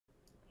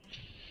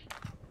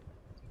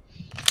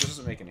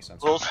doesn't make any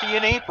sense. We'll see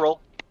in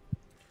April.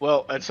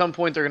 Well, at some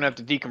point they're gonna have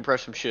to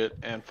decompress some shit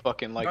and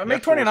fucking like.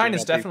 MiG-29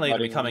 is definitely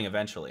gonna be coming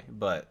eventually,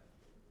 but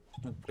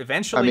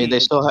eventually. I mean, they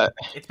still have.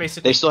 It's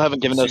basically. They still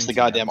haven't given us soon the to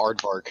goddamn happen.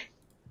 aardvark.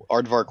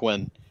 Aardvark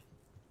when?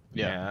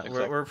 Yeah,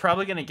 exactly. we're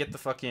probably gonna get the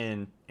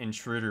fucking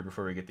intruder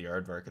before we get the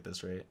aardvark at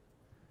this rate.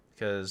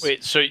 Because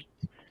wait, so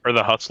or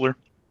the hustler?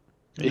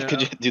 No.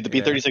 Dude, the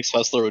B-36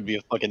 Hustler would be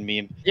a fucking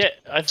meme. yeah,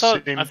 I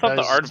thought the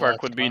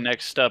aardvark would be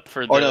next up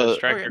for the no,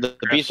 striker. the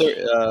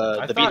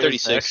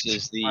B-36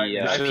 is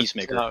the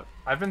Peacemaker.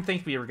 I've been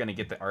thinking we were gonna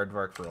get the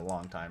aardvark for a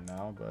long time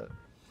now, but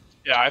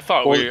yeah, I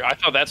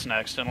thought that's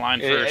next in line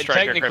for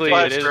striker. Technically,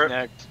 it is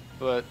next,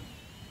 but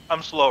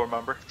I'm slow.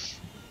 Remember.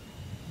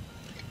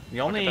 The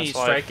only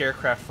strike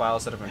aircraft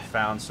files that have been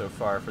found so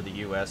far for the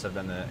U.S. have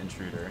been the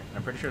intruder. And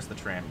I'm pretty sure it's the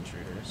tram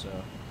intruder. So.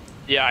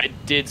 Yeah, I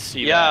did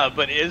see that. Yeah,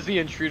 but is the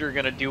intruder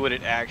gonna do what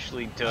it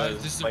actually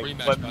does? This is like, a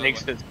rematch, what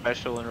makes it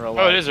special in real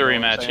life? Oh, it is a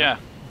rematch. Yeah.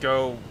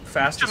 Go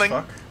fast as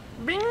fuck.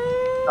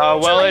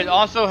 Well, it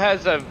also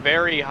has a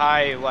very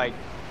high like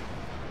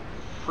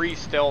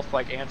pre-stealth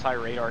like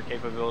anti-radar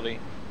capability.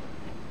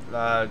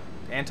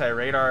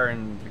 Anti-radar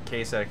in the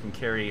case that it can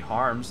carry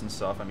harms and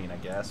stuff. I mean, I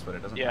guess, but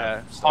it doesn't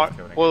have stealth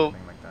coating or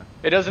anything like that.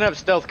 It doesn't have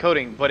stealth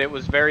coating, but it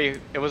was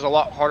a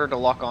lot harder to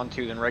lock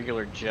onto than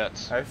regular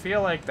jets. I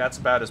feel like that's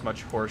about as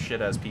much horseshit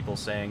as people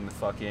saying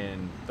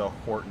the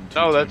Horton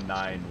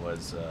 229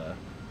 was.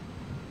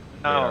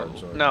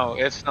 No,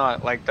 it's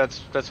not. Like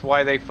that's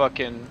why they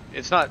fucking.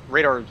 It's not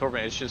radar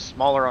absorbent. It's just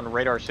smaller on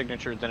radar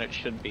signature than it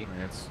should be.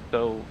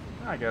 So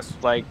I guess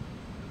like.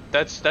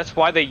 That's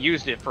why they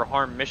used it for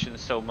harm missions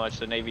so much,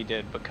 the Navy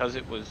did, because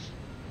it was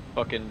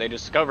fucking, they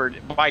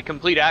discovered by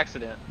complete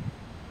accident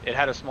it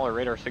had a smaller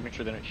radar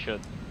signature than it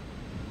should.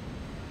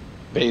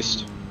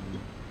 Based.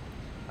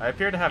 I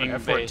appear to have an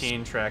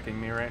F-14 tracking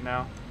me right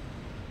now.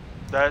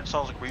 That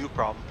sounds like a you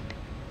problem.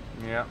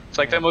 Yeah. It's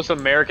like the most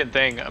American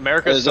thing.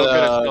 America's so good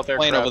at stealth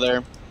aircraft. Plane over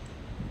there.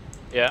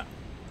 Yeah.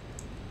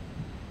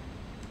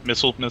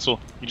 Missile.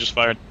 You just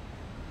fired.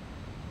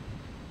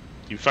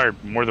 You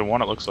fired more than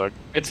one, it looks like.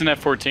 It's an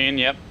F-14,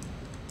 yep.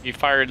 You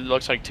fired, it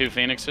looks like 2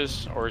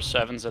 Phoenixes, or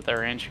 7s at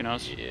their range, who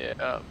knows?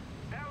 Yeah.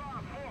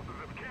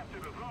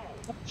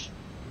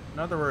 In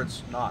other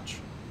words, notch.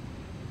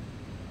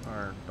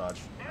 Or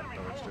dodge.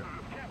 That works too.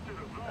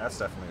 That's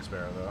definitely a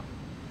Sparrow, though.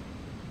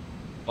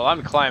 Well,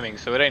 I'm climbing,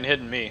 so it ain't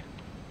hitting me.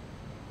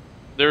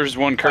 There's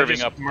one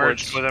curving up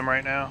merged with him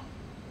right now.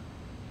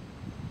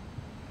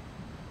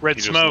 Red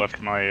He smoke. just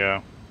left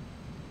my,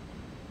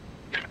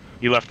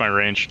 He left my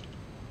range.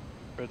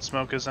 Red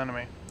smoke is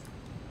enemy.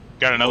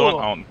 Got another one?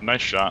 Oh,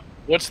 nice shot.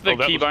 What's the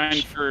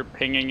keybind for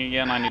pinging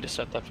again? I need to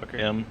set that fucker.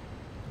 M.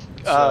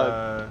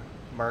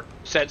 Mark.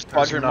 Set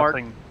squadron mark.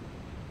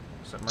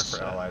 Set mark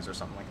for allies or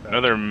something like that.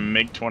 Another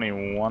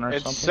MiG-21 or something?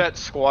 It's set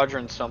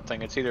squadron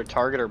something. It's either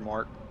target or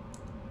mark.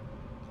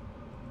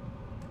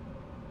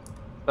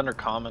 It's under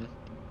common.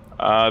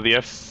 The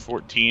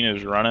F-14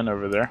 is running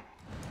over there.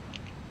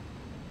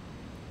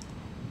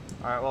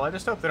 Alright, well I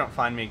just hope they don't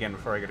find me again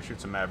before I get to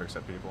shoot some Mavericks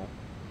at people.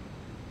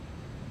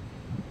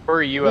 Where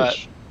are you at?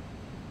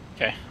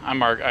 Okay,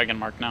 I can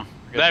mark now.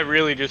 That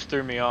really just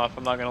threw me off,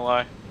 I'm not gonna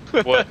lie.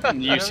 What,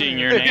 you seeing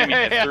your name,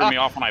 it threw me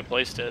off when I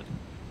placed it.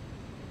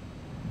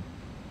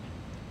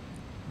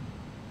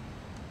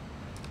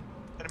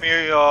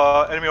 Enemy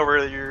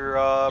over your,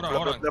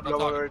 hold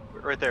on.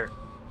 right there.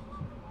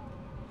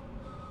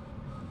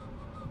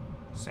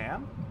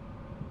 Sam?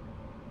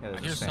 Yeah,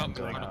 I hear something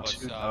going on.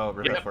 Oh,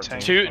 River Yep, 14.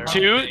 two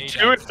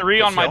or three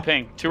on my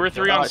ping. 2 or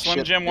 3 on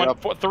Slim Jim. Yep.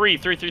 3.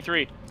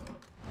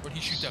 Where'd he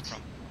shoot that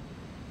from?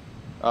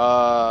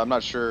 I'm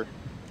not sure.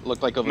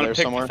 Looked like over there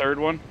somewhere. The third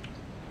one.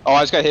 Oh,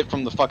 I just got hit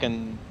from the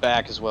fucking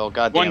back as well.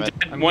 God damn it.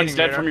 One's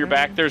dead from your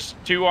back. There's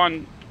 2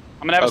 on.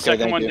 I'm gonna have a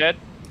second one dead.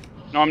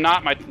 No, I'm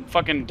not. My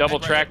fucking double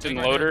tracked and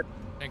loader.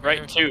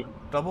 Right, 2.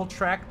 Double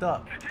tracked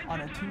up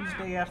on a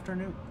Tuesday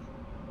afternoon.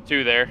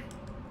 2 there.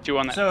 2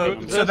 on that.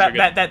 So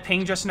that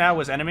ping just now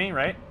was enemy,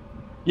 right?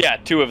 Yeah,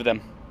 2 of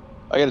them.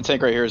 I got a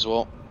tank right here as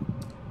well.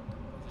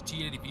 The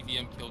T-80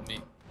 BVM killed me.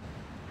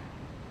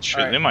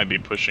 Shit, they might be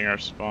pushing our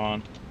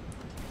spawn.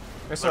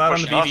 They're still out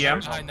on the BVM.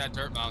 Behind that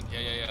dirt mound.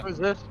 Yeah. Who's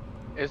this?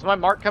 Is my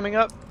mark coming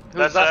up?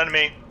 That's an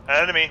enemy.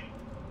 An enemy.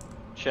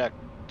 Check.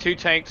 2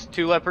 tanks,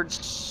 2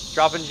 leopards.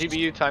 Dropping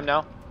GBU time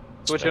now.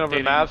 Switching over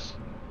to Mavs.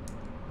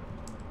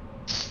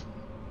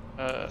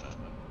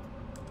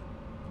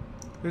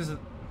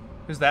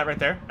 Who's that right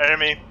there?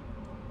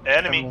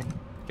 Enemy.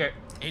 Okay.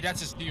 Hey, that's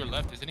just to your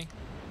left, isn't he?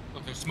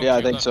 Look, there's smoke Yeah, to I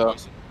your think left, so.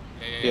 boys.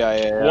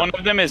 Yeah. One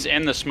of them is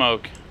in the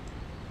smoke.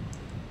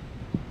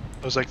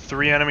 There's like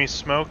 3 enemy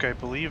smoke, I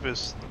believe,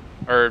 is.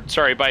 Or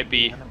sorry, by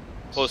B.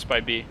 Close by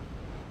B.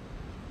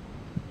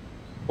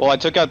 Well, I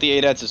took out the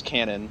ADAT's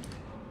cannon.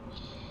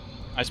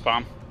 Nice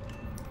bomb.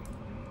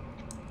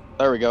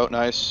 There we go,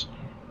 nice.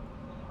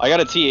 I got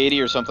a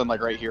T-80 or something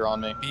like right here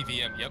on me.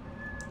 BVM, yep.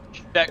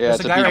 Check. Yeah,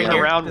 it's a BVM.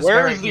 Around.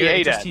 Where is the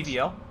ADATS? ADATS?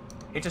 TVL?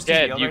 It's just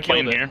Dead, TVL. you right?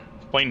 killed Plane here.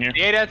 Plane here.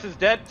 The ADATS is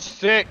dead.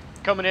 Sick.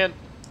 Coming in.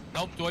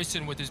 Help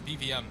Doyson with his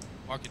BVM.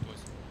 Mark it,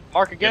 Doyson.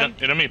 Mark again.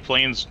 Enemy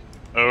planes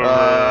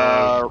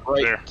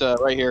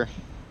Right here.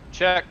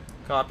 Check.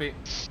 Copy.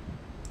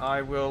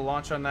 I will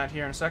launch on that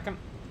here in a second.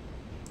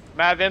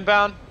 Mav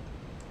inbound.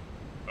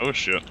 Oh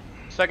shit.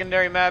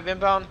 Secondary Mav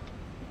inbound.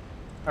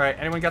 All right,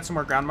 anyone got some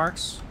more ground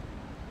marks?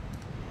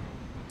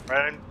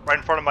 Right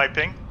in front of my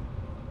ping.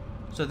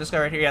 So this guy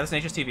right here, yeah, this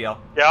is an HSTVL.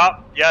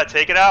 Yeah,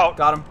 take it out.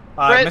 Got him.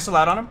 Crit. Missile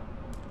out on him.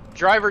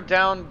 Driver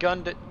down.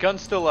 Gun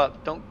still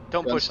up. Don't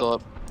push. Still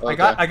up.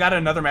 Okay. I got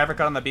another Maverick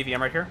on the BVM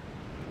right here.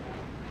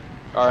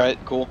 All right,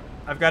 cool.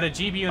 I've got a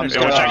GBU and a I'm Hey,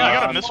 watch out, I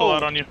got a Oh, missile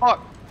out on you.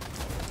 Fuck.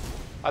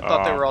 I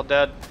thought they were all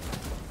dead.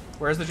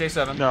 Where's the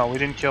J7? No, we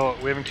didn't kill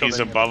it. We haven't killed He's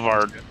any of above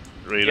our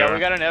radar. Yeah, we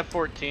got an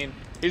F-14.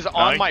 He's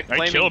on my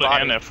flaming I killed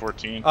body. an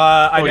F-14.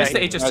 I Oh, missed yeah,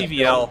 the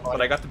HSTVL,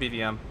 but I got the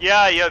BVM.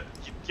 Yeah, you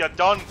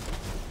done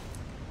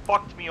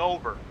fucked me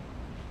over.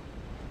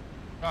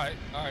 Alright.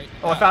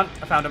 Oh, I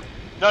found him.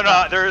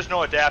 No, there is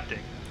no adapting.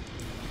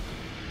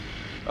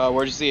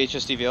 Where'd you see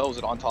HSTVL? Was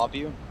it on top of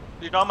you?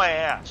 He's on my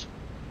ass.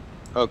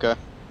 Okay.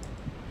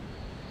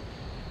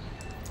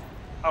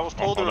 I was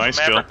told Oh, there was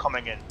nice a Maverick kill.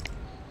 coming in.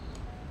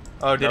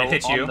 Oh, did No, it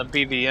hit you? on the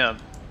BVM.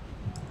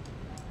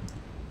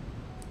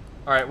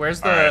 All right, where's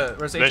the Alright,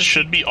 where's the that HS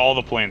should be all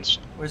the planes.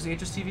 Where's the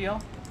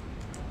HSTVL?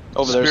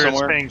 Over there Spirit's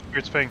somewhere. ping.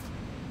 Spirit's ping.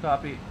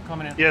 Copy.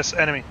 Coming in. Yes,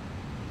 enemy.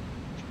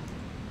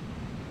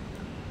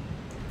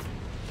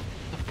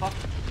 The fuck?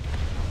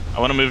 I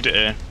want to move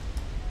to A.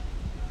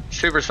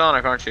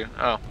 Supersonic, aren't you?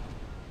 Oh.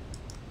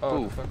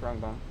 Oh, Ooh. fuck, wrong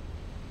bomb.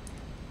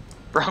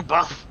 Wrong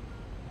bomb.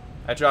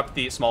 I dropped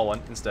the small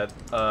one instead.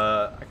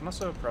 I can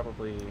also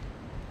probably.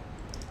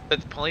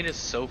 That plane is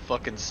so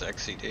fucking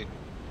sexy, dude.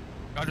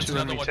 God, there's Two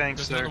another enemy one. tanks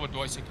There's there. another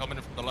one Doyson coming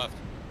in from the left.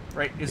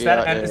 Right. Is Yeah,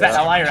 that yeah, is that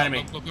yeah. ally or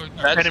enemy? Look,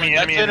 That's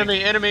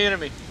Enemy,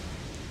 enemy.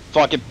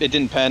 Fuck, it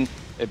didn't pen.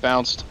 It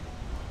bounced.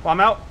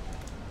 Bomb out.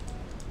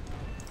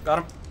 Got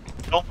him.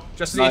 Nope.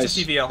 Just the Nice.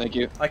 HSTVL. Thank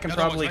you. I can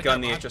Another probably one's right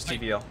gun the there,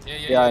 HSTVL.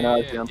 Yeah, I know,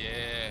 I see him.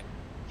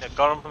 Yeah,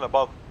 got him from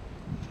above.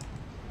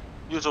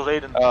 Use those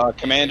Aiden.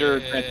 Commander,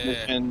 Yeah.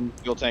 transmission,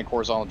 fuel tank,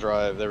 horizontal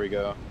drive. There we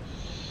go.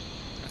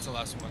 That's the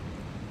last one.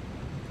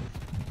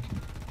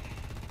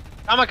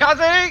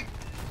 Kamikaze!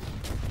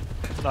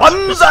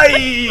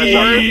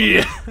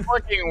 Banzai!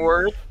 Fucking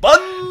word.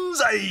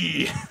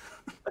 Banzai!